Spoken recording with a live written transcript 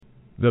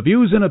The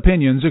views and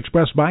opinions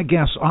expressed by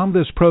guests on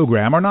this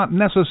program are not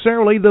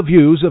necessarily the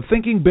views of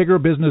Thinking Bigger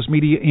Business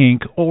Media,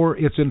 Inc. or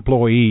its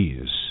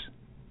employees.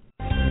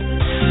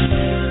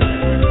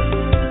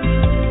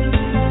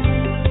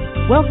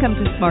 Welcome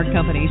to Smart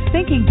Company's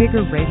Thinking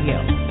Bigger Radio.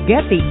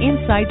 Get the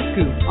inside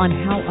scoop on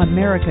how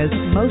America's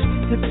most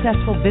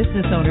successful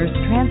business owners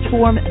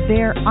transform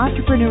their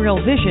entrepreneurial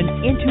vision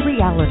into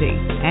reality.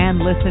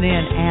 And listen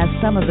in as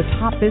some of the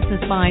top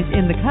business minds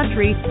in the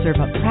country serve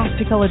up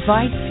practical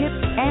advice,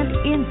 tips, and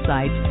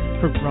insights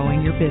for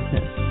growing your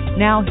business.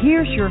 Now,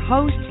 here's your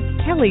host,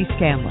 Kelly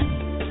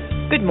Scanlon.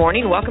 Good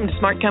morning. Welcome to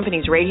Smart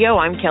Companies Radio.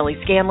 I'm Kelly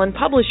Scanlon,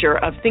 publisher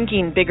of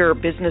Thinking Bigger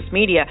Business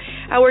Media.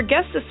 Our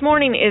guest this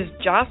morning is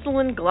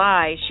Jocelyn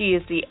Glei. She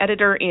is the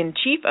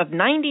editor-in-chief of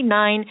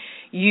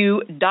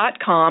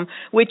 99U.com,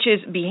 which is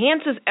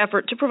Behance's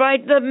effort to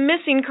provide the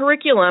missing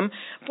curriculum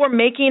for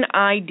making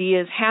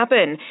ideas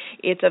happen.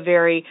 It's a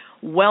very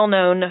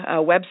well-known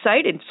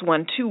website. It's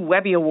won 2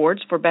 Webby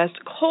Awards for Best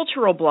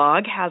Cultural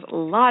Blog, has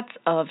lots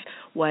of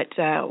what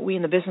we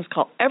in the business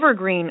call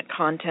evergreen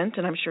content,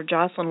 and I'm sure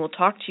Jocelyn will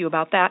talk to you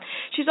about that.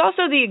 She's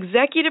also the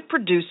executive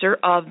producer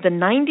of the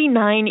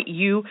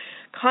 99U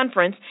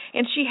Conference,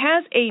 and she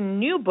has a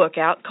new book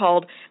out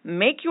called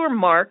Make Your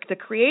Mark, The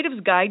Creative's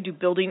Guide to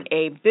Building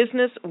a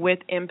Business with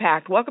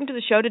Impact. Welcome to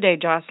the show today,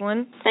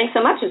 Jocelyn. Thanks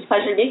so much. It's a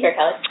pleasure to be here,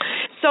 Kelly.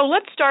 So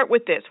let's start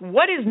with this.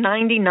 What is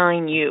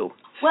 99U?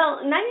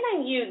 Well,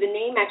 99U, the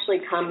name actually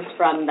comes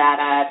from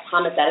that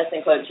Thomas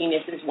Edison quote,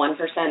 genius is 1%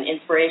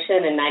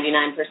 inspiration and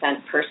 99%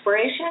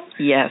 perspiration.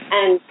 Yes.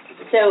 And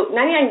so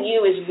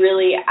 99U is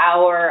really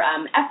our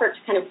effort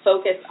to kind of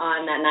focus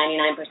on that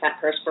 99%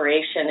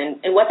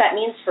 perspiration. And what that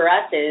means for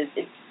us is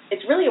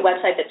it's really a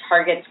website that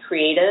targets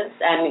creatives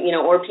and,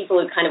 or people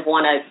who kind of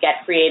want to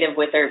get creative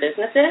with their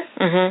businesses.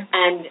 Mm-hmm.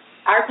 And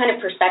our kind of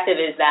perspective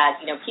is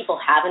that, people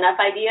have enough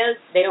ideas.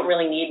 They don't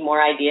really need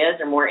more ideas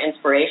or more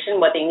inspiration.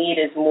 What they need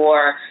is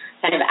more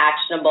kind of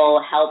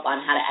actionable help on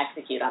how to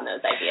execute on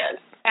those ideas.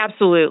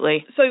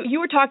 Absolutely. So you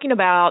were talking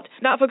about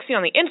not focusing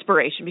on the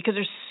inspiration because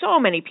there's so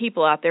many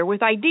people out there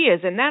with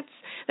ideas, and that's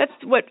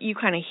what you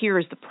kind of hear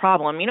is the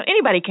problem.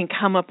 Anybody can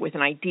come up with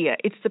an idea.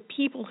 It's the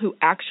people who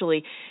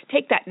actually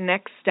take that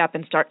next step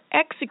and start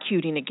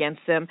executing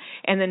against them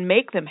and then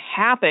make them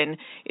happen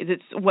is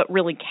what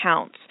really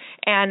counts.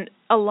 And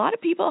a lot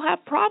of people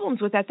have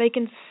problems with that. They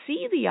can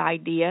see the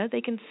idea,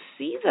 they can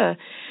see the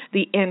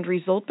end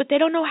result, but they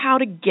don't know how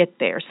to get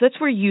there. So that's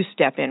where you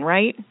step in,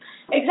 right?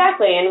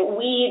 Exactly, and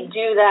we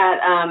do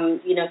that,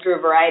 through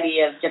a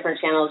variety of different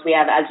channels. We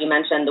have, as you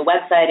mentioned, the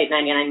website at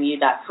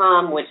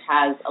 99U.com, which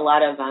has a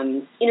lot of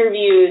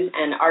interviews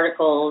and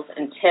articles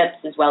and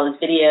tips as well as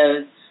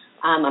videos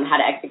on how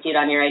to execute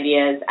on your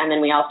ideas. And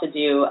then we also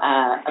do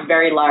a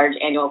very large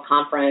annual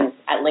conference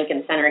at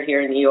Lincoln Center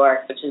here in New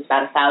York, which is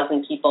about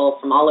 1,000 people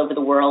from all over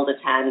the world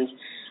attend.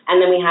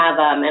 And then we have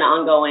an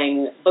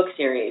ongoing book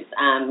series,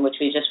 which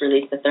we just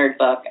released the 3rd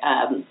book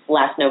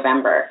last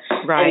November.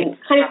 Right. And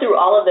kind of through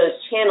all of those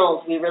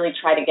channels, we really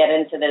try to get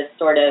into this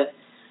sort of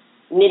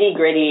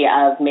nitty-gritty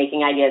of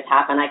making ideas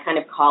happen. I kind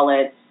of call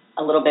it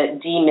a little bit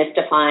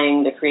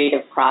demystifying the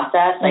creative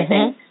process. Mm-hmm. I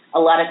think a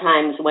lot of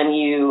times when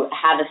you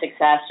have a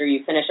success or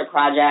you finish a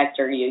project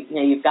or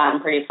you've gotten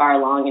pretty far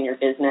along in your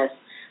business,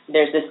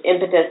 there's this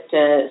impetus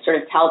to sort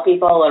of tell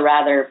people a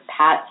rather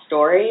pat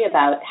story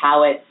about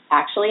how it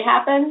actually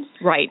happened.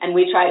 Right. And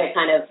we try to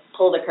kind of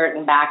pull the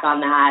curtain back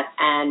on that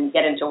and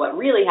get into what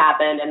really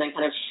happened and then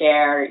kind of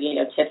share,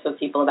 tips with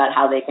people about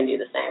how they can do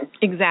the same.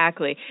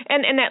 Exactly.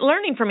 And that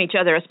learning from each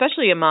other,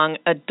 especially among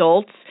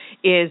adults,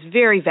 is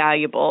very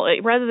valuable.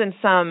 Rather than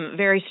some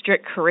very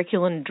strict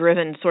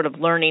curriculum-driven sort of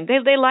learning,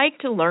 they like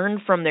to learn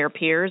from their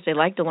peers. They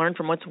like to learn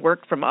from what's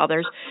worked from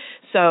others.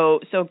 So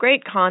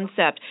great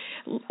concept.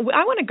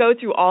 I want to go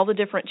through all the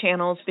different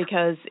channels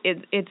because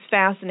it's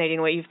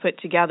fascinating what you've put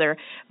together.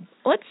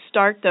 Let's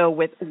start, though,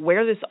 with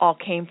where this all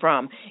came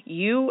from.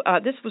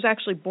 This was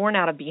actually born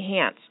out of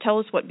Behance. Tell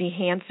us what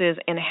Behance is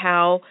and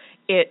how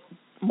it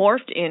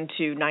morphed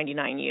into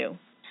 99U.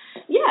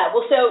 Yeah,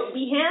 well, so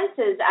Behance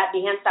is at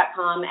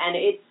Behance.com, and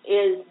it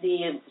is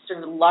the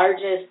sort of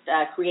largest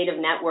creative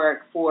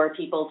network for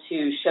people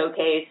to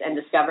showcase and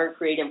discover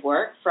creative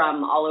work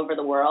from all over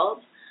the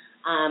world.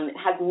 It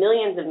has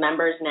millions of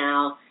members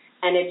now,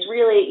 and it's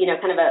really,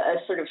 kind of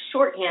a sort of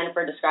shorthand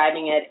for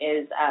describing it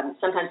is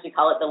sometimes we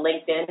call it the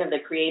LinkedIn of the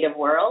creative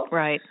world.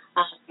 Right.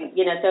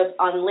 So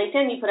on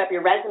LinkedIn you put up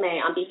your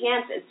resume. On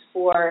Behance it's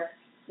for,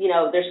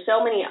 there's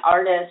so many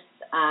artists,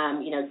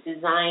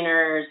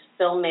 designers,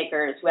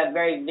 filmmakers who have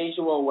very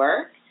visual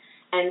work.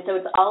 And so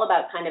it's all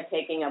about kind of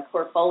taking a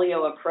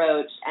portfolio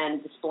approach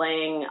and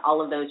displaying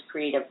all of those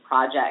creative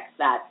projects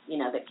that,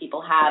 that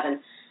people have.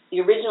 And the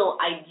original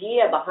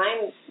idea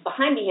behind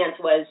Behance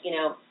was,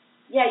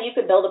 you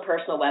could build a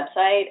personal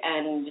website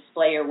and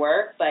display your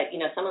work, but,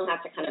 someone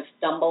has to kind of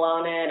stumble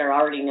on it or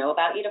already know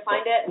about you to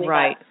find it. And we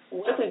right. thought,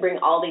 what if we bring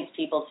all these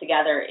people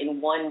together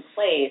in one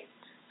place,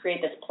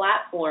 create this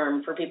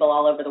platform for people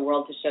all over the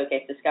world to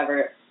showcase,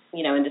 discover,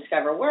 and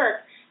discover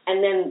work,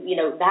 And then,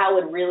 that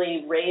would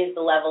really raise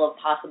the level of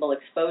possible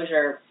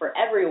exposure for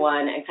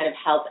everyone and kind of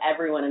help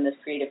everyone in this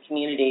creative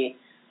community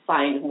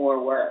find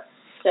more work.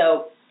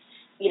 So,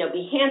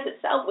 Behance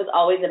itself was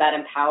always about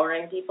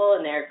empowering people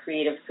in their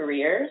creative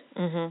careers,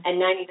 and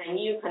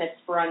 99U kind of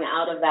sprung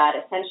out of that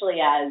essentially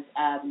as,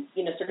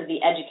 sort of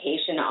the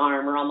education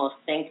arm or almost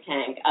think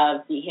tank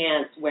of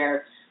Behance,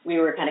 where we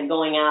were kind of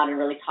going out and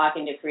really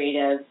talking to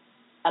creatives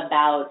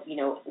about,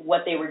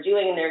 what they were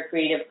doing in their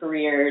creative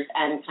careers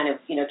and kind of,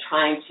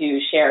 trying to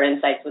share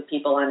insights with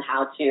people on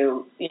how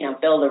to,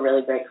 build a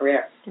really great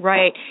career.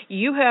 Right.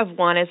 You have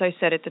won, as I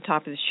said at the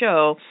top of the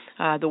show,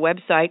 the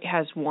website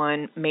has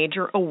won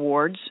major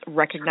awards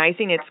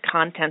recognizing its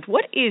content.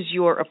 What is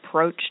your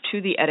approach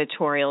to the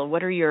editorial?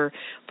 What are your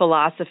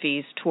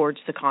philosophies towards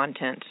the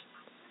content?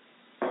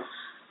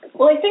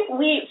 Well, I think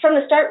from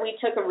the start, we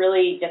took a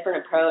really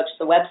different approach.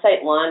 The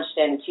website launched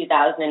in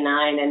 2009,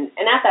 and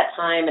at that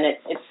time, and it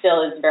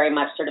still is very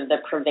much sort of the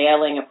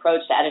prevailing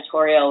approach to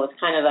editorial, was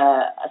kind of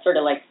a sort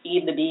of like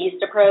feed the beast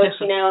approach,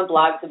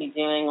 blogs would be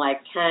doing like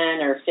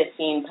 10 or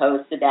 15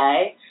 posts a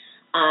day.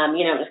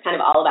 It was kind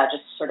of all about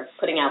just sort of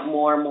putting out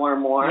more.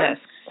 Yes,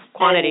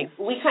 quantity.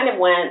 And we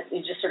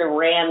just sort of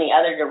ran the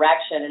other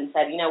direction and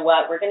said, you know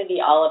what, we're going to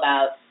be all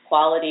about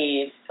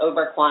quality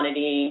over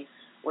quantity.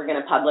 We're going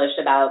to publish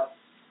about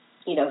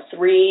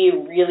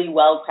 3 really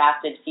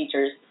well-crafted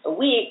features a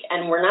week,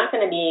 and we're not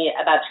going to be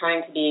about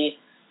trying to be,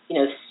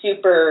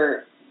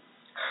 super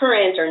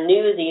current or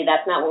newsy.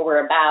 That's not what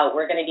we're about.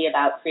 We're going to be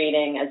about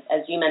creating,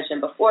 as you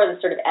mentioned before, the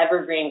sort of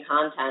evergreen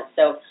content.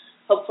 So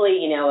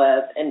hopefully,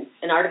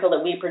 an article that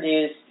we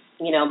produce,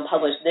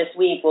 published this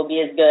week will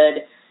be as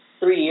good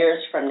 3 years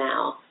from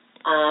now,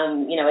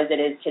 as it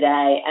is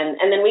today.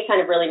 And then we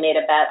kind of really made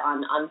a bet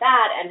on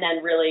that, and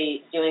then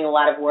really doing a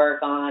lot of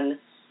work on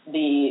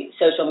the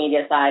social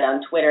media side,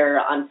 on Twitter,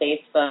 on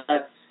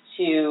Facebook,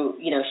 to,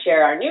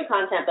 share our new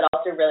content, but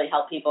also really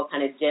help people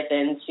kind of dip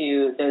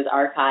into those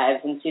archives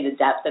and see the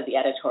depth of the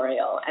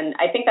editorial. And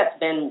I think that's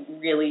been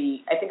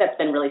really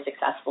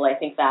successful. I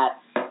think that,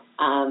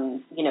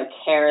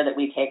 care that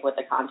we take with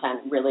the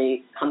content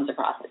really comes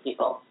across to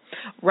people.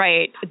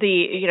 Right.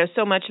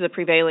 So much of the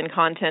prevailing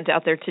content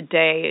out there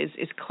today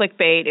is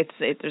clickbait.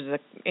 There's an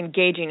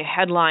engaging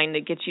headline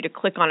that gets you to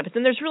click on it, but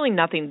then there's really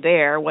nothing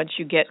there once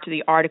you get to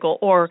the article,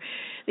 or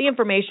the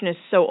information is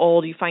so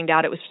old you find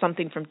out it was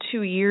something from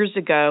 2 years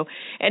ago,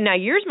 and now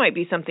yours might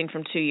be something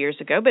from 2 years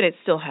ago, but it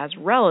still has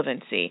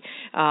relevancy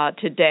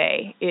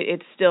today.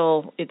 It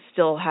still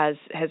has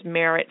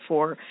merit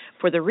for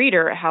the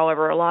reader.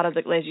 However,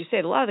 as you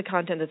said, a lot of the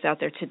content that's out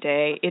there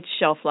today, its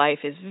shelf life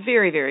is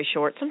very, very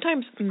short,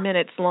 sometimes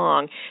minutes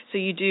long. So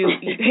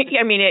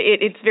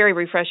it's very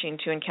refreshing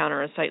to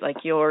encounter a site like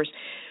yours.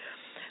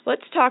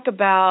 Let's talk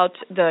about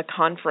the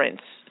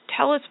conference.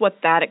 Tell us what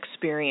that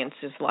experience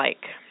is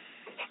like.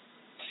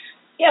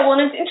 Yeah, well,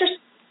 it's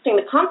interesting.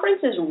 The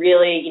conference is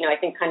really, I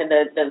think kind of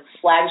the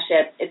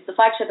flagship. It's the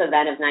flagship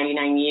event of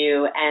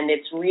 99U, and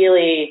it's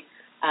really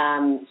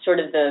sort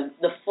of the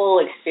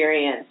full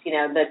experience.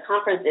 The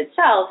conference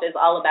itself is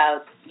all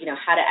about,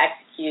 how to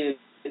execute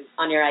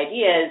on your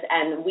ideas,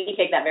 and we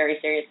take that very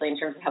seriously in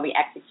terms of how we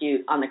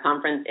execute on the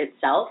conference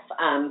itself.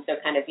 So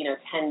kind of,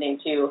 tending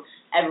to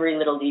every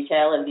little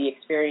detail of the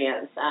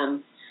experience.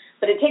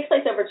 But it takes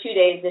place over 2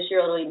 days. This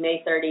year it'll be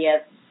May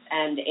 30th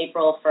and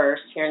April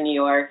 1st here in New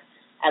York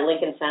at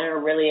Lincoln Center,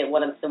 really at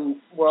one of the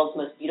world's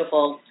most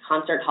beautiful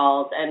concert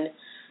halls. And,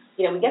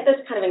 we get this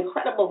kind of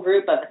incredible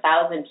group of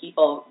 1,000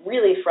 people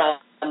really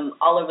from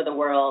all over the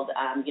world,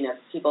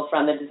 people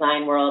from the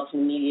design world,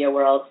 from the media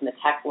world, from the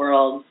tech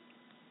world.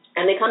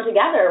 And they come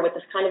together with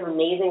this kind of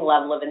amazing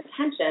level of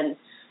intention.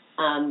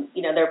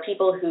 There are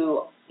people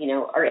who,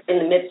 are in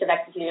the midst of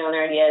executing on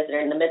their ideas,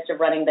 they're in the midst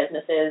of running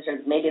businesses, or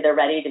maybe they're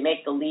ready to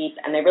make the leap,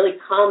 and they really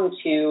come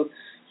to,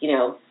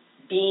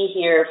 be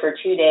here for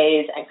 2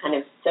 days and kind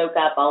of soak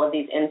up all of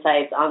these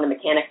insights on the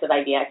mechanics of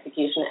idea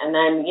execution, and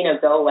then,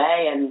 go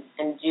away and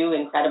do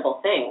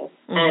incredible things.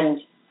 Mm-hmm. And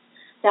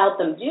to help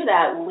them do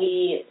that,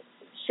 we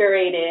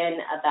curate in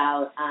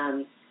about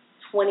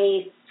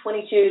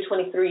 22,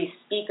 23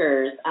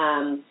 speakers.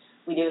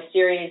 We do a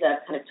series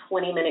of kind of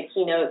 20-minute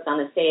keynotes on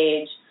the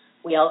stage.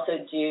 We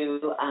also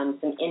do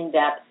some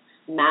in-depth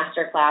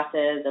master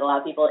classes that allow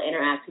people to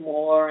interact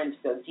more and to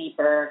go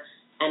deeper.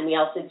 And we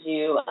also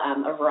do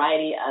a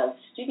variety of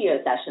studio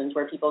sessions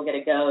where people get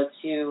to go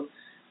to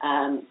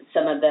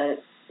some of the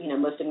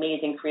most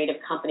amazing creative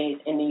companies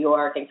in New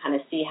York and kind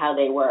of see how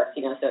they work.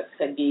 So it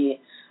could be,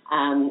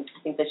 I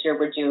think this year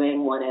we're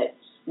doing one at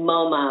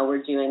MoMA,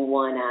 we're doing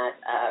one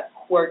at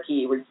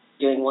Quirky, we're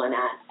doing one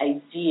at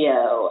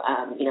IDEO,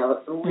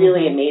 a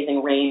really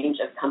amazing range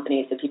of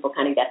companies so people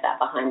kind of get that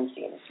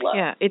behind-the-scenes look.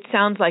 Yeah, it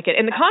sounds like it.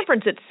 And the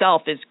conference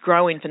itself is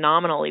growing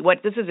phenomenally.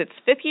 This is its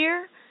 5th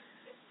year?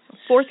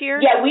 4th year?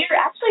 Yeah,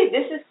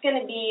 this is going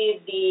to be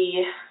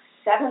the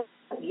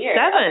 7th year.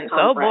 7th?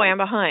 Oh, boy, I'm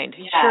behind.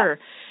 Yeah. Sure.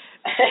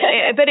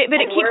 but it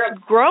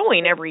keeps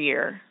growing every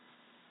year.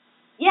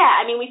 Yeah,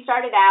 I mean, we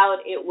started out,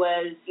 it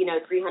was,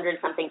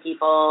 300-something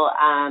people.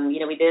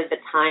 We did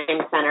the Time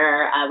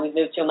Center. We've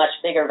moved to a much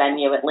bigger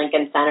venue at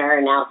Lincoln Center,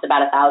 and now it's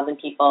about 1,000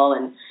 people.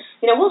 And,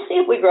 we'll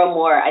see if we grow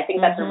more. I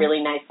think that's a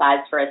really nice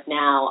size for us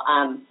now.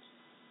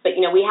 But,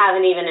 we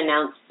haven't even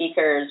announced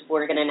speakers.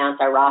 We're going to announce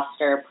our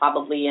roster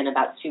probably in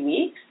about 2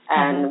 weeks,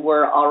 and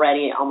we're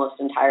already almost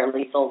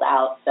entirely sold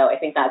out. So I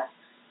think that's,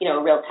 a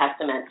real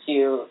testament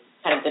to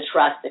kind of the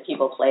trust that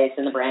people place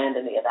in the brand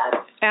and the event.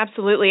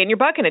 Absolutely. And you're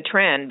bucking a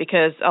trend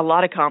because a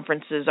lot of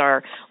conferences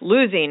are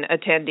losing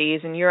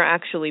attendees and you're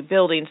actually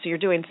building, so you're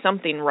doing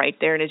something right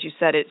there. And as you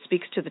said, it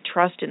speaks to the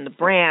trust in the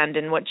brand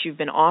and what you've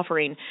been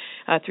offering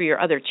through your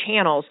other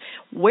channels.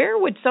 Where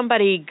would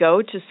somebody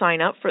go to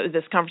sign up for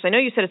this conference? I know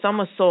you said it's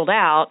almost sold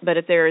out, but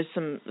if there is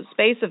some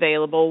space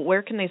available,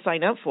 where can they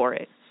sign up for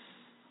it?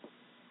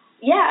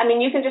 Yeah, I mean,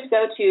 you can just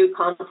go to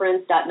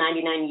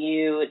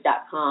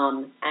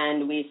conference.99u.com,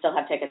 and we still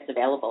have tickets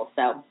available.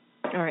 So, all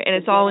right, and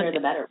it's all in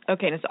the better.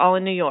 Okay, and it's all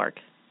in New York.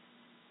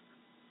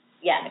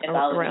 Yeah, it's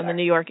all around in the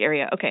New York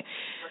area. Okay.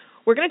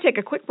 We're going to take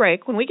a quick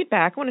break. When we get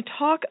back, I want to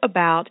talk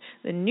about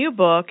the new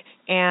book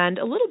and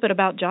a little bit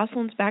about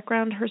Jocelyn's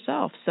background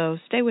herself. So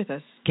stay with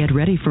us. Get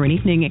ready for an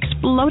evening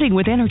exploding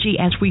with energy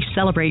as we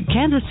celebrate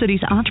Kansas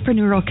City's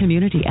entrepreneurial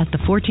community at the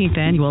 14th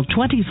Annual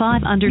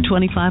 25 Under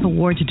 25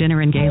 Awards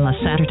Dinner and Gala,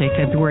 Saturday,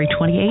 February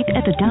 28th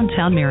at the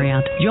Downtown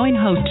Marriott. Join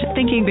host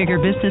Thinking Bigger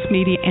Business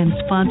Media and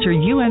sponsor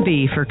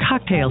UMB for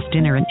cocktails,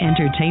 dinner, and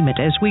entertainment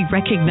as we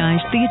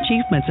recognize the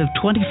achievements of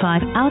 25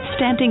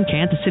 outstanding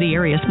Kansas City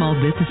area small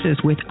businesses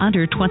with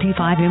under 25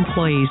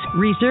 employees.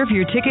 Reserve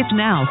your tickets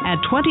now at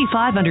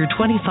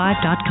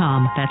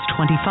 25under25.com. That's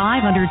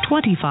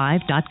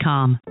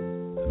 25under25.com.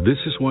 This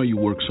is why you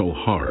work so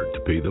hard to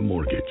pay the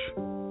mortgage.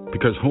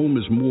 Because home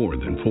is more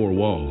than 4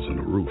 walls and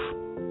a roof.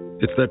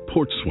 It's that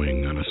porch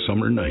swing on a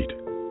summer night.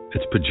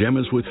 It's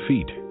pajamas with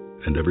feet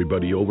and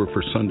everybody over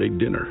for Sunday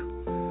dinner.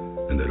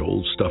 And that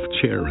old stuffed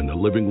chair in the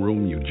living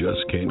room you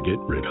just can't get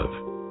rid of.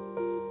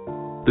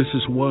 This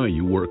is why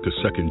you work a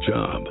second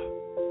job.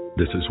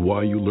 This is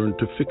why you learn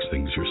to fix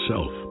things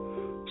yourself,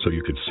 so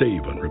you could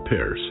save on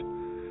repairs.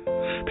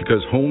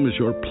 Because home is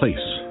your place,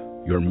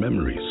 your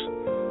memories,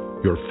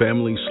 your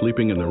family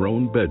sleeping in their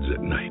own beds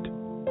at night.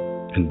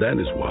 And that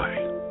is why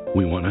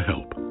we want to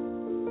help.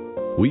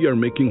 We are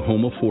making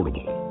home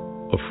affordable,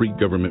 a free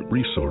government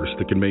resource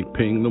that can make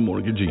paying the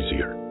mortgage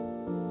easier.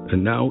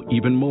 And now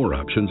even more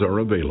options are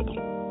available.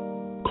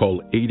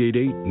 Call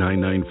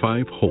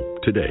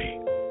 888-995-HOPE today.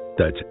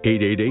 That's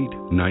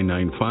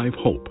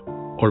 888-995-HOPE.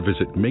 Or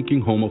visit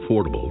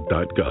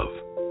makinghomeaffordable.gov.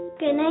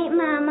 Good night,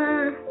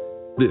 Mama.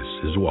 This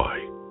is why.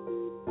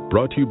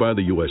 Brought to you by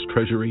the U.S.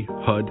 Treasury,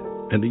 HUD,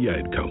 and the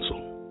Ad Council.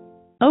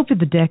 Over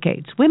the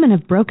decades, women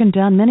have broken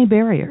down many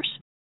barriers.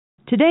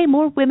 Today,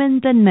 more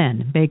women than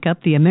men make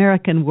up the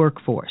American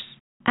workforce,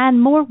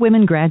 and more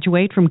women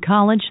graduate from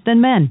college than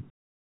men.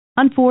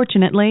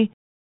 Unfortunately,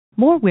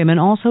 more women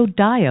also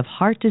die of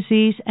heart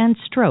disease and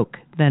stroke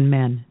than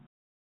men.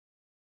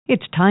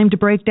 It's time to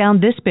break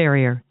down this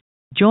barrier.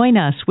 Join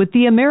us with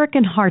the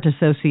American Heart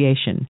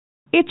Association.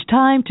 It's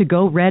time to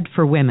go red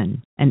for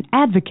women and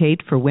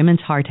advocate for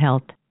women's heart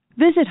health.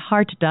 Visit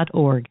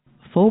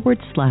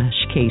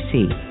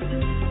heart.org/KC.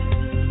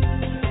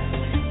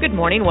 Good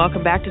morning.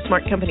 Welcome back to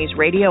Smart Companies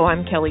Radio.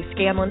 I'm Kelly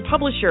Scanlon,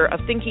 publisher of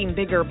Thinking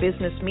Bigger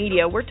Business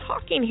Media. We're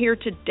talking here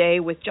today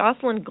with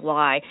Jocelyn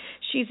Glei.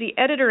 She's the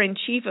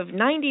editor-in-chief of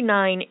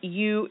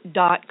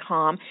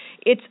 99u.com.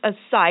 It's a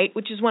site,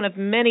 which is one of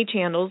many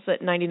channels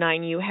that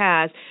 99u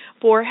has,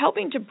 for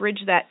helping to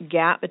bridge that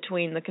gap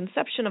between the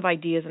conception of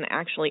ideas and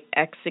actually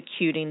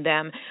executing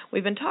them.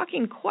 We've been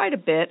talking quite a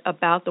bit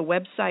about the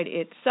website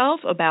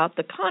itself, about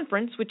the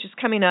conference, which is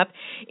coming up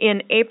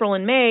in April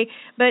and May.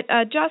 But,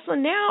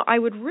 Jocelyn, now I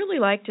would really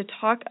like to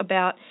talk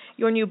about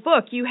your new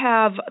book. You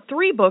have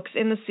 3 books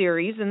in the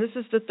series, and this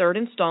is the 3rd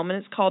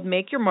installment. It's called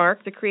Make Your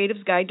Mark, The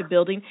Creative's Guide to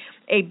Building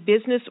a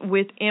Business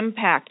with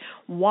Impact.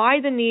 Why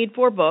the need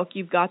for a book?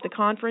 You've got the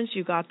conference,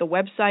 you've got the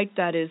website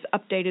that is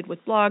updated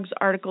with blogs,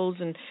 articles,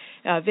 and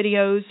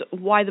videos.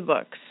 Why the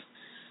books?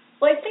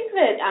 Well, I think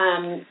that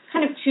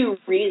kind of 2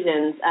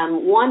 reasons.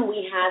 One,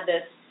 we had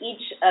this,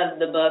 each of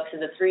the books,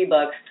 the 3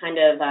 books, kind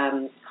of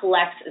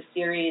collects a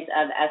series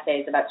of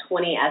essays, about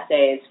 20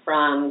 essays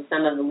from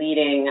some of the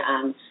leading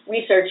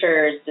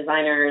researchers,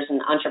 designers,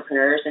 and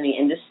entrepreneurs in the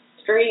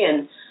industry.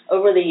 And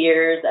over the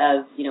years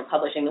of,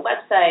 publishing the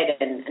website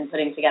and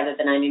putting together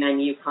the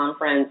 99u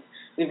conference,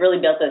 we've really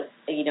built this,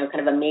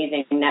 kind of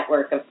amazing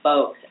network of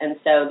folks. And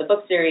so the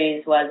book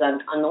series was,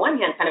 on the one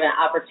hand, kind of an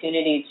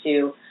opportunity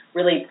to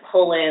really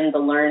pull in the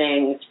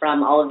learnings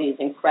from all of these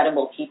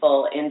incredible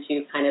people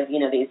into kind of,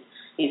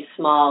 these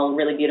small,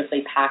 really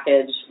beautifully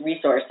packaged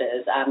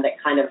resources that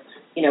kind of,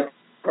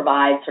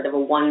 provide sort of a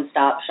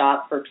one-stop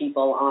shop for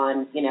people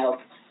on,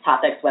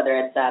 topics, whether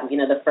it's,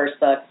 the first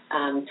book,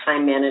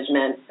 time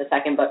management, the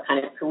second book,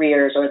 kind of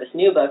careers, or this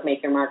new book,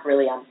 Make Your Mark,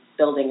 really on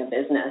building a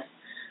business.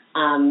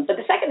 But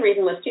the second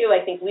reason was, too, I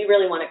think we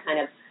really want to kind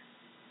of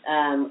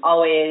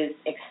always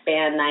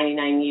expand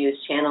 99U's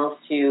channels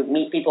to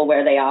meet people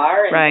where they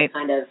are and to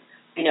kind of,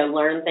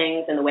 learn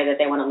things in the way that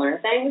they want to learn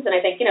things. And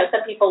I think,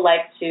 some people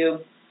like to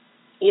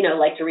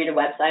read a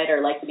website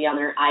or like to be on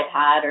their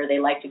iPad, or they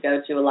like to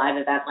go to a live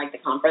event like the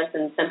conference,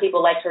 and some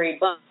people like to read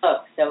books.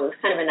 So it was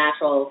kind of a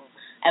natural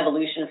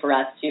evolution for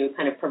us to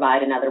kind of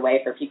provide another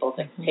way for people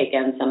to take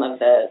in some of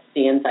the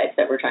insights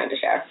that we're trying to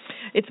share.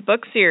 It's a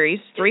book series,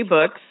 3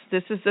 books.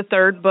 This is the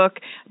 3rd book.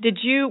 Did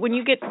you, when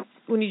you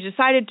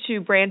decided to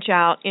branch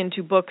out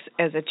into books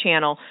as a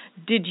channel,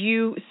 did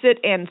you sit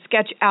and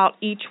sketch out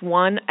each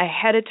one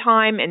ahead of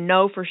time and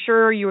know for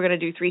sure you were going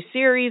to do 3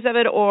 series of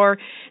it, or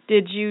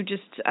did you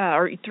just,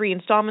 or 3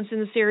 installments in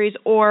the series,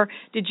 or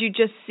did you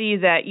just see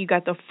that you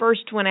got the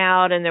first one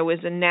out and there was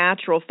a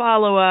natural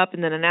follow-up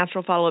and then a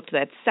natural follow-up to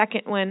that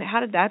second one? How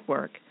did that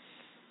work?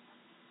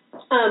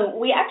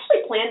 We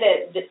actually planned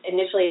it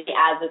initially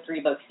as a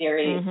 3-book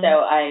series.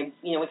 So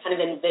we kind of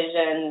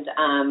envisioned,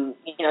 and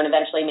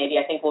eventually maybe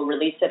I think we'll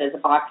release it as a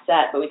box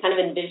set, but we kind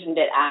of envisioned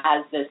it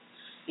as this,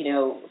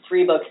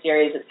 3-book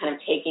series that's kind of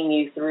taking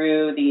you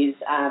through these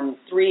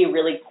 3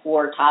 really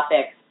core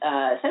topics,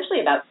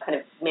 essentially about kind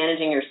of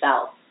managing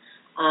yourself.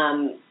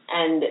 And,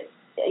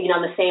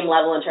 on the same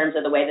level in terms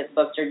of the way that the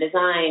books are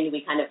designed,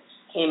 we kind of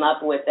came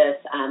up with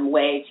this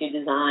way to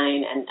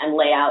design and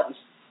lay out and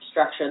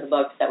structure the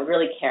books that would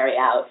really carry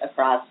out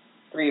across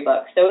 3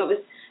 books. So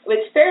it was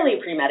fairly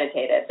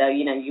premeditated, though,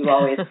 you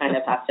always kind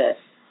of have to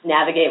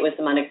navigate with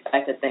some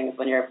unexpected things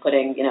when you're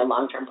putting,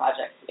 long-term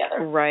projects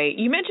together. Right.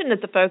 You mentioned that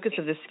the focus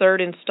of this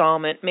 3rd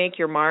installment, Make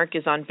Your Mark,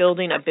 is on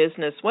building a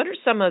business. What are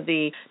some of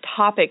the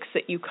topics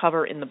that you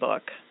cover in the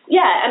book?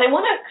 Yeah, and I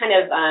want to kind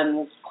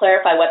of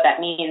clarify what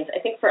that means. I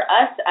think for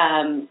us,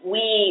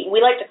 we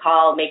like to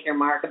call Make Your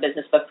Mark a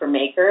business book for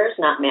makers,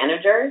 not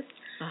managers.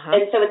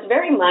 And so it's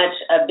very much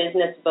a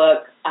business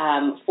book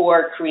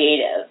for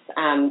creatives.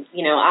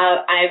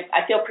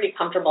 I feel pretty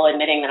comfortable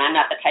admitting that I'm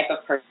not the type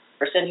of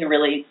person who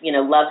really,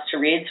 loves to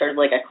read sort of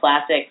like a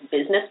classic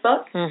business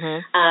book.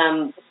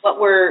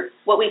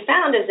 What we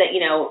found is that,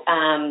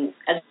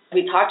 as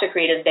we talk to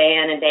creatives day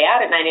in and day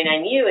out at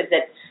 99U, is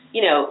that,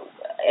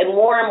 and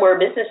more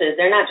businesses,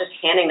 they're not just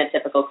handing the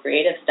typical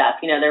creative stuff.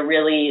 They're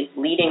really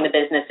leading the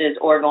businesses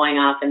or going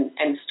off and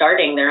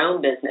starting their own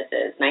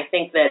businesses. And I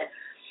think that,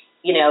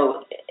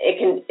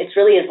 it's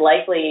really as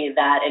likely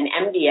that an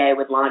MBA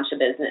would launch a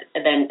business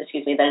than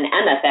an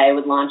MFA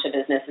would launch a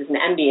business as an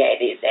MBA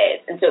these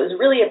days. And so it was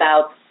really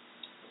about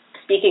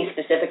speaking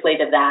specifically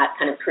to that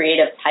kind of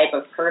creative type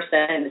of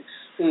person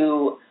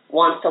who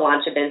wants to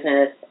launch a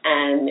business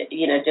and,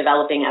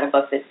 developing out a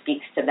book that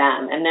speaks to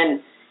them. And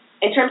then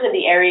in terms of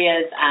the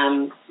areas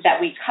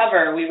that we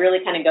cover, we really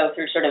kind of go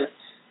through sort of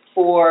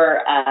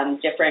 4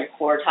 different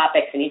core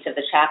topics in each of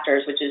the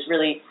chapters, which is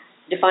really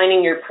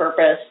defining your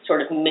purpose,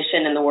 sort of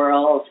mission in the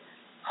world,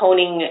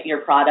 honing your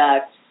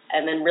product,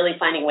 and then really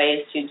finding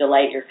ways to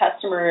delight your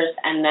customers.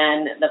 And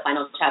then the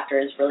final chapter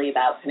is really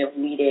about kind of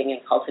leading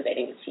and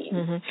cultivating a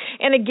team.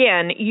 And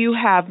again, you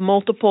have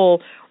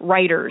multiple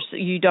writers.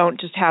 You don't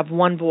just have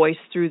one voice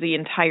through the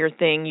entire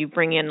thing. You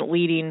bring in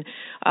leading,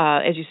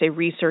 as you say,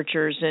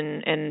 researchers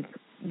and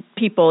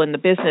people in the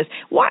business.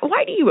 Why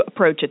do you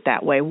approach it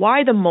that way?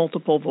 Why the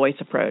multiple voice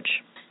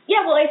approach?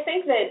 Yeah, well, I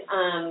think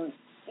that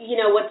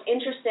what's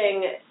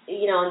interesting,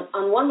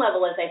 on one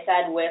level, as I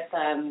said, with,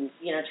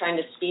 trying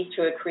to speak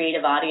to a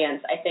creative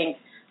audience, I think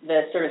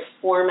the sort of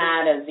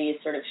format of these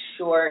sort of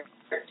short,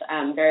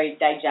 very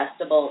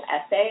digestible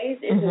essays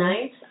is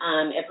nice.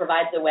 It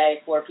provides a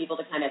way for people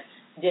to kind of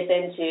dip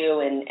into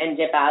and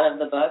dip out of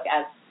the book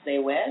as they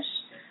wish.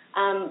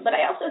 But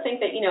I also think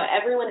that,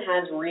 everyone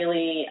has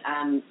really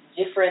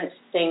different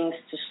things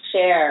to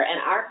share.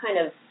 And our kind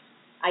of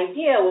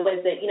idea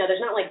was that,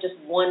 there's not like just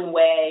one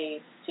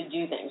way to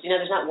do things.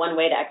 There's not one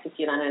way to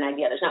execute on an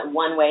idea. There's not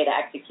one way to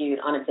execute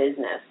on a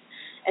business.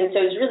 And so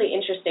it's really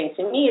interesting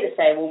to me to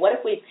say, well, what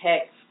if we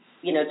pick,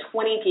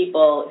 20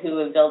 people who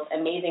have built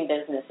amazing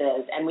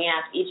businesses, and we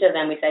ask each of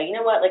them, we say,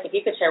 like if you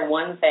could share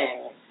one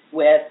thing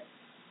with,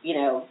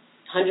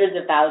 hundreds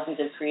of thousands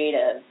of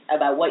creatives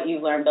about what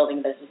you've learned building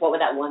a business, what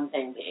would that one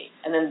thing be?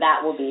 And then that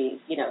will be,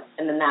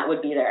 and then that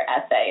would be their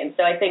essay. And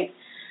so I think,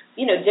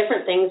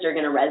 different things are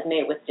going to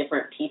resonate with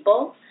different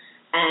people.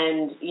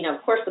 And,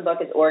 of course, the book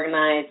is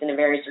organized in a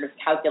very sort of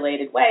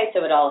calculated way,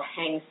 so it all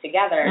hangs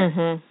together.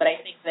 But I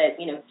think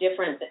that,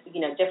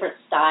 different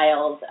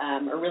styles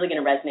are really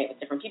going to resonate with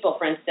different people.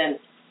 For instance,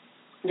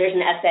 there's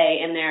an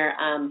essay in there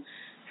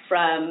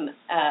from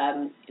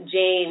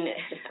Jane,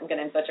 I'm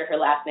going to butcher her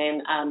last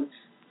name,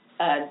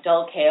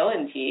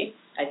 Dulkeoente.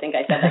 I think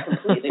I said that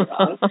completely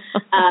wrong.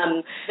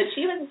 But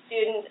she was a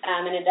student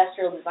in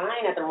industrial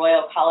design at the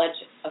Royal College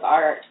of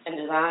Art and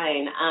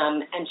Design,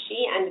 and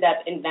she ended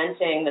up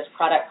inventing this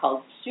product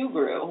called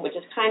Subaru, which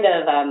is kind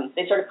of,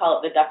 they sort of call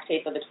it the duct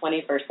tape of the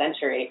 21st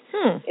century.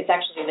 It's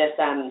actually this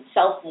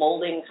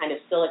self-molding kind of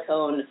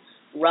silicone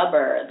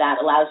rubber that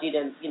allows you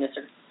to,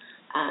 sort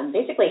of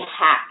basically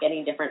hack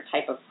any different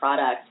type of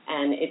product,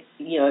 and it's,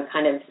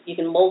 kind of, you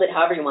can mold it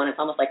however you want.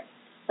 It's almost like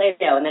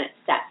Play-Doh, and then it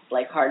sets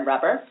like hard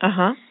rubber.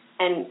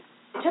 And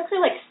it took her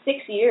like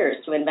 6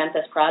 years to invent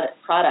this product.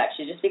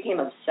 She just became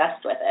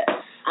obsessed with it.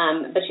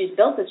 But she's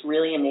built this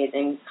really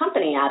amazing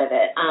company out of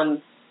it. And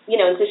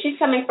so she's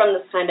coming from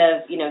this kind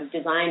of,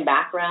 design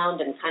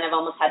background and kind of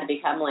almost had to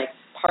become like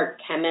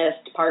part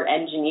chemist, part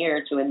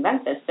engineer to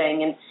invent this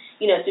thing. And,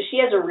 so she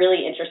has a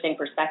really interesting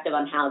perspective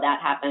on how that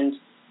happened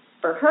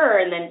for her.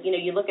 And then,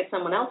 you look at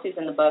someone else who's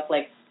in the book,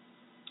 like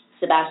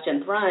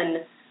Sebastian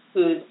Thrun,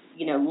 who's,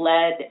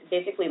 led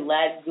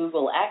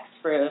Google X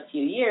for a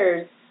few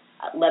years,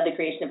 led the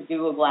creation of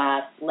Google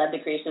Glass, led the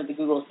creation of the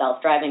Google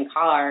self-driving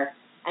car.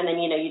 And then,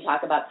 you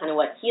talk about kind of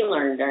what he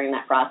learned during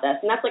that process.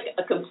 And that's like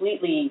a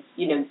completely,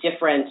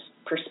 different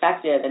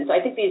perspective. And so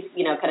I think these,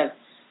 kind of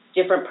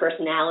different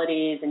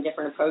personalities and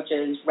different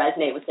approaches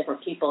resonate with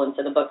different people. And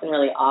so the book can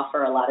really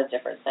offer a lot of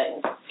different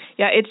things.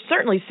 Yeah, it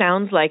certainly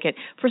sounds like it.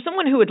 For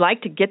someone who would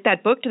like to get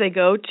that book, do they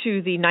go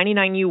to the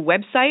 99U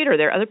website, or are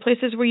there other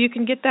places where you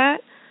can get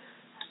that?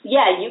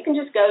 Yeah, you can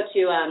just go to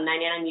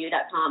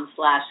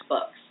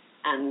 99u.com/books,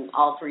 and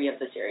all three of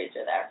the series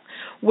are there.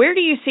 Where do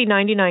you see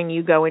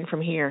 99U going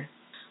from here?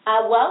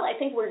 Well, I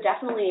think we're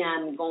definitely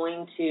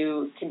going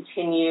to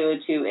continue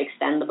to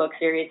extend the book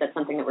series. That's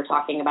something that we're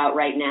talking about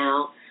right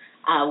now.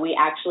 We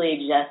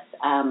actually just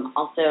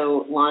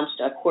also launched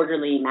a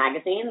quarterly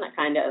magazine that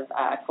kind of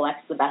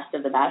collects the best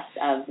of the best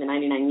of the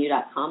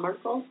 99u.com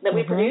articles that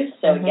we produce.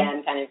 So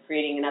again, kind of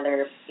creating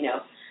another,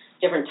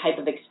 different type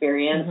of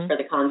experience for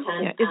the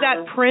content. Yeah. Is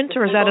that print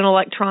or is that an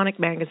electronic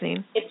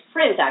magazine? It's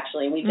print,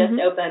 actually. We just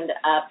opened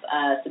up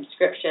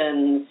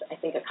subscriptions, I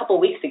think, a couple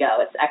weeks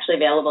ago. It's actually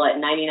available at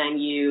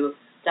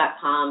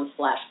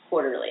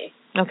 99u.com/quarterly.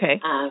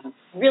 Okay.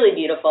 Really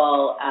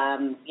beautiful.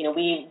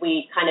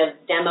 We kind of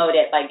demoed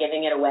it by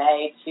giving it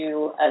away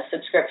to a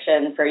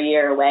subscription for a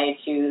year away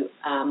to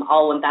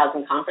all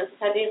 1,000 conference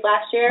attendees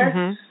last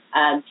year.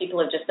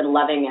 People have just been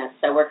loving it.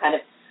 So we're kind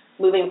of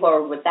moving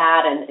forward with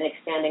that and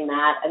expanding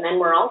that. And then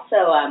we're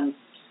also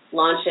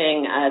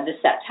launching this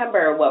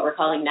September what we're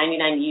calling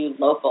 99U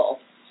Local.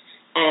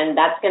 And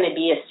that's going to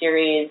be a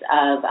series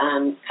of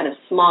kind of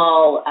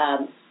small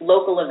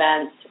local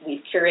events.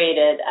 We've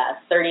curated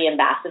 30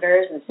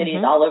 ambassadors in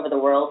cities all over the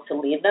world to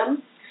lead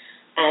them.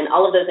 And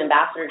all of those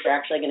ambassadors are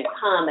actually going to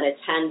come and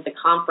attend the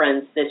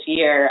conference this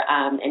year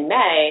in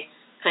May,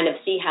 kind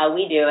of see how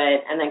we do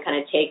it, and then kind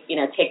of take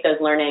those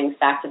learnings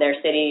back to their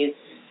cities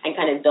and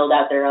kind of build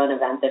out their own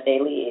event that they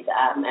lead.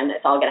 And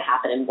it's all going to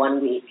happen in 1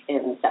 week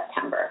in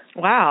September.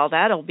 Wow,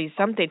 that'll be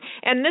something.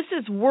 And this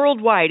is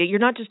worldwide. You're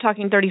not just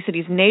talking 30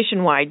 cities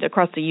nationwide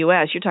across the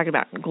U.S. You're talking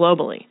about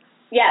globally.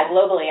 Yeah,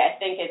 globally. I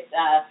think it's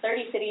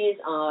 30 cities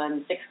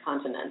on 6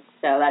 continents.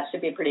 So that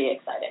should be pretty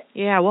exciting.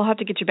 Yeah, we'll have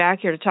to get you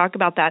back here to talk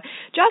about that.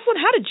 Jocelyn,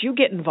 how did you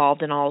get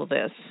involved in all of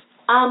this?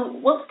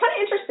 Well, it's kind of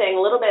interesting.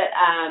 A little bit,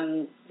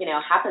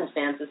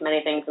 happenstance, as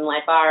many things in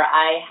life are.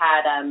 I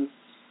had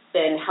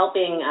been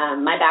helping.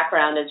 My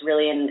background is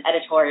really in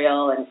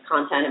editorial and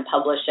content and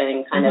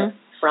publishing, kind of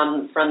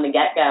from the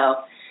get-go.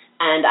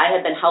 And I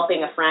had been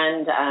helping a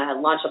friend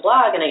launch a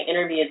blog, and I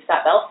interviewed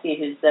Scott Belsky,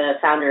 who's the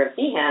founder of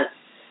Behance,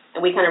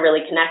 and we kind of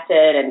really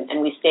connected,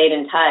 and we stayed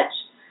in touch.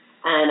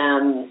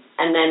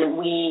 And then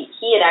he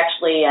had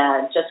actually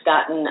just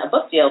gotten a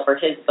book deal for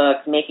his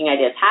book, Making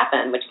Ideas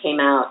Happen, which came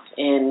out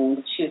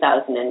in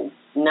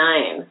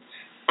 2009.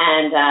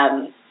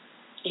 And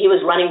he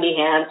was running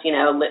Behance,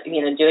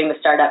 doing the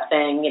startup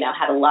thing,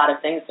 had a lot of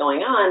things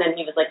going on. And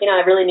he was like,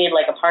 I really need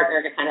like a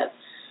partner to kind of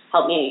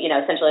help me,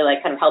 essentially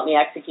like kind of help me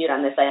execute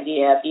on this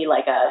idea, be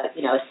like a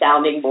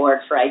sounding board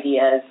for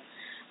ideas.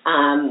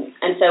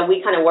 And so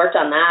we kind of worked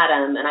on that,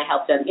 and I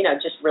helped him,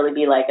 just really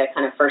be like a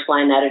kind of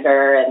first-line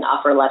editor and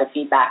offer a lot of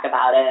feedback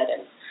about it.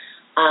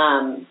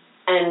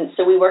 And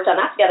so we worked on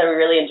that together. We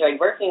really enjoyed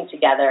working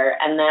together.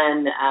 And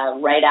then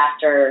right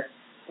after,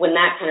 when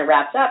that kind of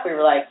wrapped up, we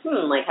were like,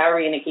 how are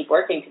we going to keep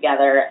working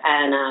together?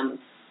 And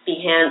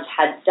Behance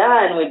had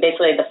done,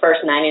 basically the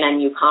first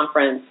 99U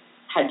conference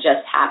had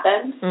just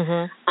happened,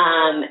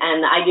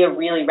 and the idea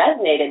really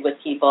resonated with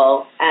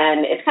people.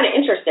 And it's kind of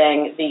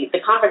interesting,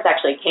 the conference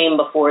actually came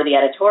before the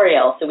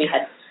editorial, so we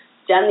had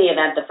done the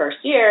event the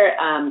first year,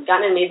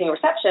 gotten an amazing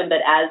reception,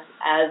 but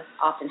as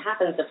often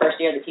happens, the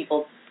first year that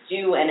people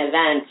do an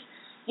event,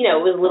 it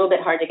was a little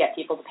bit hard to get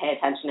people to pay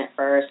attention at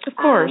first. Of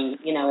course.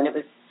 And it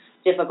was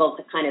difficult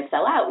to kind of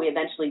sell out. We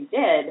eventually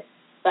did,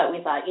 but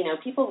we thought,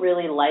 people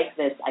really like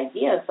this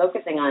idea of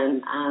focusing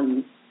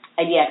on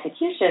idea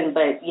execution,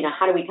 but,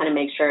 how do we kind of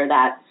make sure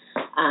that,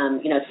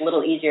 it's a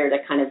little easier to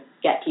kind of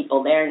get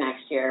people there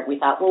next year? We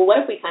thought, well, what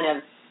if we kind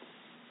of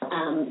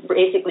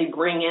basically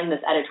bring in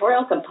this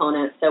editorial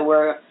component, so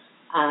we're,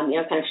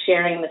 kind of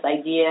sharing this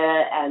idea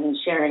and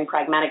sharing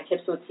pragmatic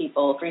tips with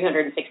people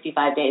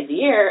 365 days a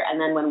year, and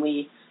then when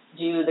we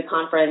do the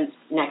conference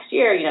next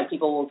year,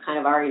 people will kind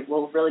of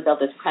will really build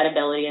this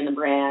credibility in the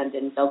brand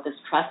and build this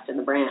trust in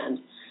the brand.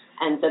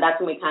 And so that's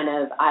when we kind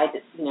of, I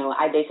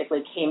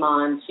basically came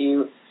on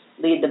to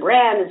lead the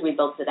brand as we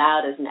built it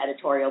out as an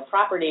editorial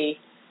property.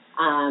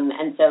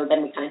 And so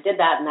then we kind of did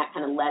that, and that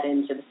kind of led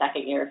into the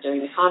second year of doing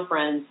the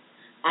conference.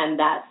 And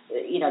that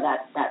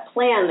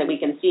plan that we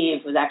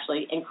conceived was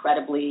actually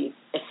incredibly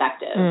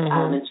effective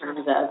in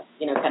terms of,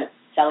 kind of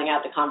selling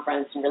out the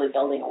conference and really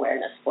building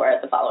awareness for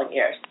it the following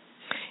years.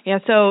 Yeah,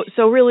 so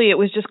really it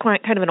was just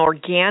kind of an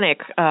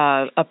organic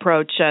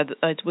approach.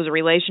 It was a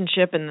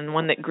relationship and then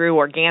one that grew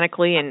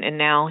organically, and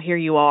now here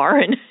you are,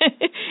 and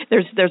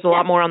there's a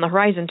lot more on the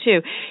horizon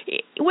too.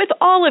 With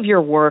all of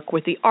your work,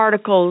 with the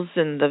articles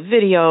and the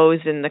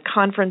videos and the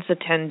conference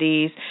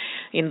attendees,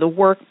 the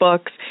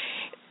workbooks,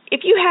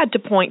 if you had to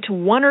point to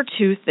one or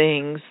two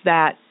things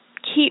that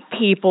keep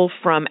people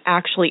from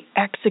actually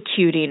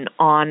executing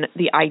on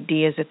the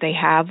ideas that they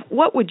have,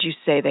 what would you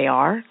say they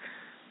are?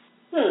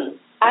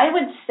 I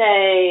would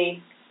say,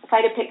 if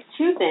I had to pick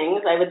two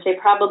things, I would say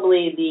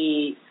probably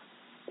the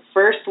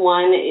first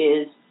one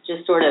is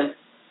just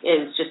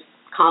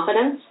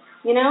confidence.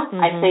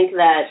 I think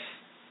that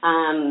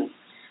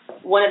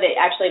one of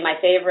my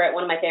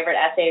favorite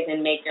essays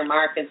in Make Your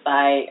Mark is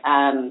by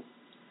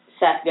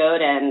Seth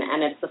Godin,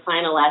 and it's the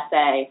final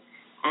essay,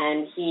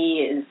 and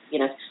he is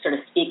sort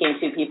of speaking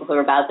to people who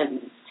are about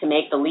to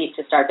make the leap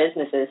to start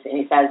businesses, and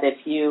he says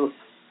if you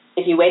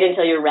wait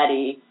until you're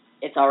ready,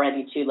 it's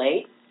already too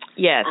late.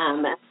 Yes.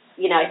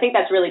 I think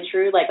that's really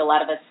true. Like, a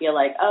lot of us feel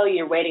like, oh,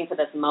 you're waiting for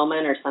this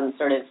moment or some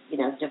sort of,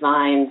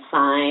 divine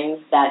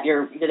sign that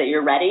you're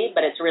ready,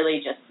 but it's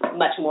really just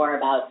much more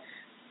about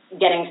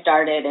getting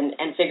started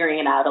and figuring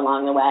it out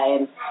along the way.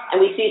 And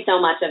we see so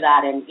much of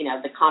that in,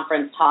 the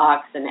conference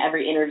talks and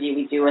every interview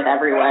we do with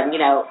everyone.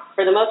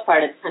 For the most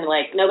part, it's kind of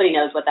like nobody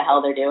knows what the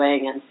hell they're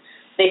doing, and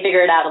they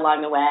figure it out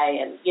along the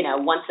way. And,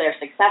 once they're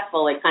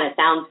successful, it kind of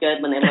sounds good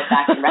when they look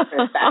back in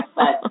retrospect.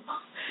 But,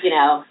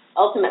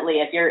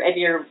 ultimately, if you are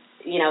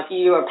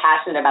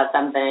passionate about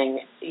something,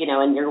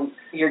 and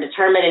you're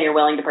determined and you're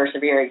willing to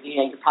persevere,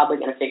 you're probably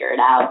going to figure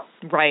it out.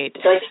 Right.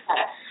 So I think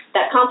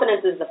that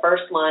confidence is the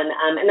first one,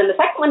 and then the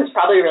second one is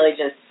probably really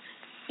just,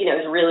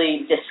 is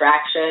really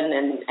distraction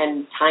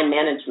and time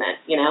management.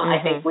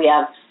 I think we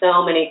have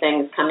so many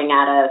things coming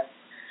at us.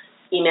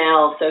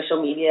 Email,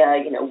 social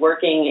media,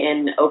 working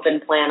in open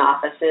plan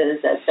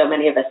offices, as so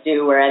many of us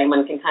do, where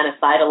anyone can kind of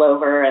sidle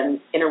over and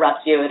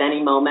interrupt you at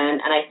any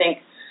moment. And I think,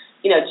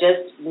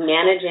 just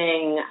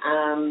managing,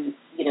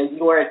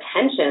 your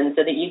attention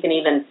so that you can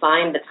even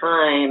find the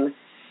time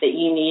that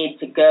you need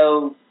to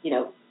go,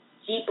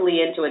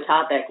 deeply into a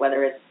topic,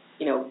 whether it's,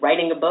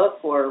 writing a book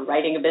or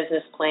writing a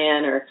business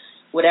plan or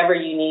whatever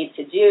you need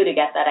to do to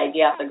get that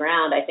idea off the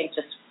ground. I think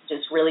just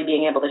really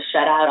being able to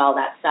shut out all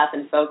that stuff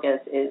and focus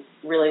is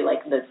really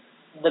like the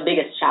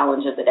biggest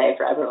challenge of the day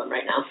for everyone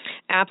right now.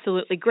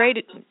 Absolutely. Great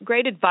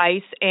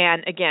advice.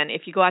 And again,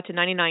 if you go out to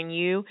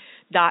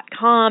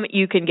 99u.com,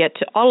 you can get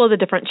to all of the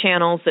different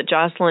channels that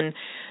Jocelyn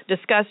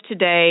discussed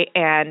today,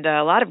 and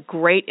a lot of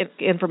great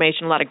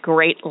information, a lot of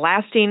great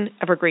lasting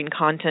evergreen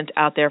content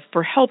out there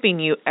for helping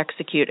you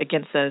execute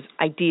against those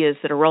ideas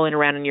that are rolling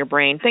around in your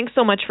brain. Thanks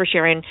so much for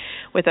sharing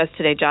with us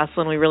today,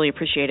 Jocelyn. We really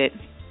appreciate it.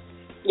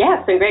 Yeah,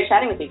 it's been great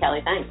chatting with you,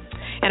 Kelly. Thanks.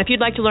 And if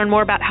you'd like to learn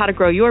more about how to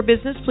grow your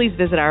business, please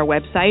visit our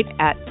website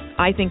at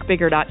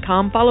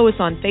ithinkbigger.com. Follow us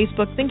on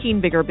Facebook, Thinking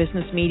Bigger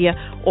Business Media,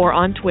 or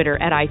on Twitter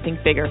at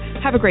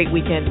ithinkbigger. Have a great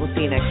weekend. We'll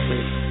see you next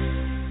week.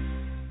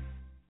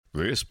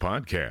 This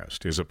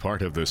podcast is a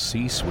part of the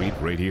C-Suite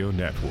Radio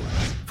Network.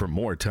 For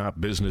more top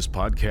business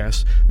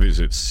podcasts,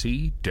 visit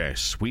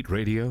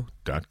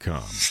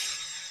c-suiteradio.com.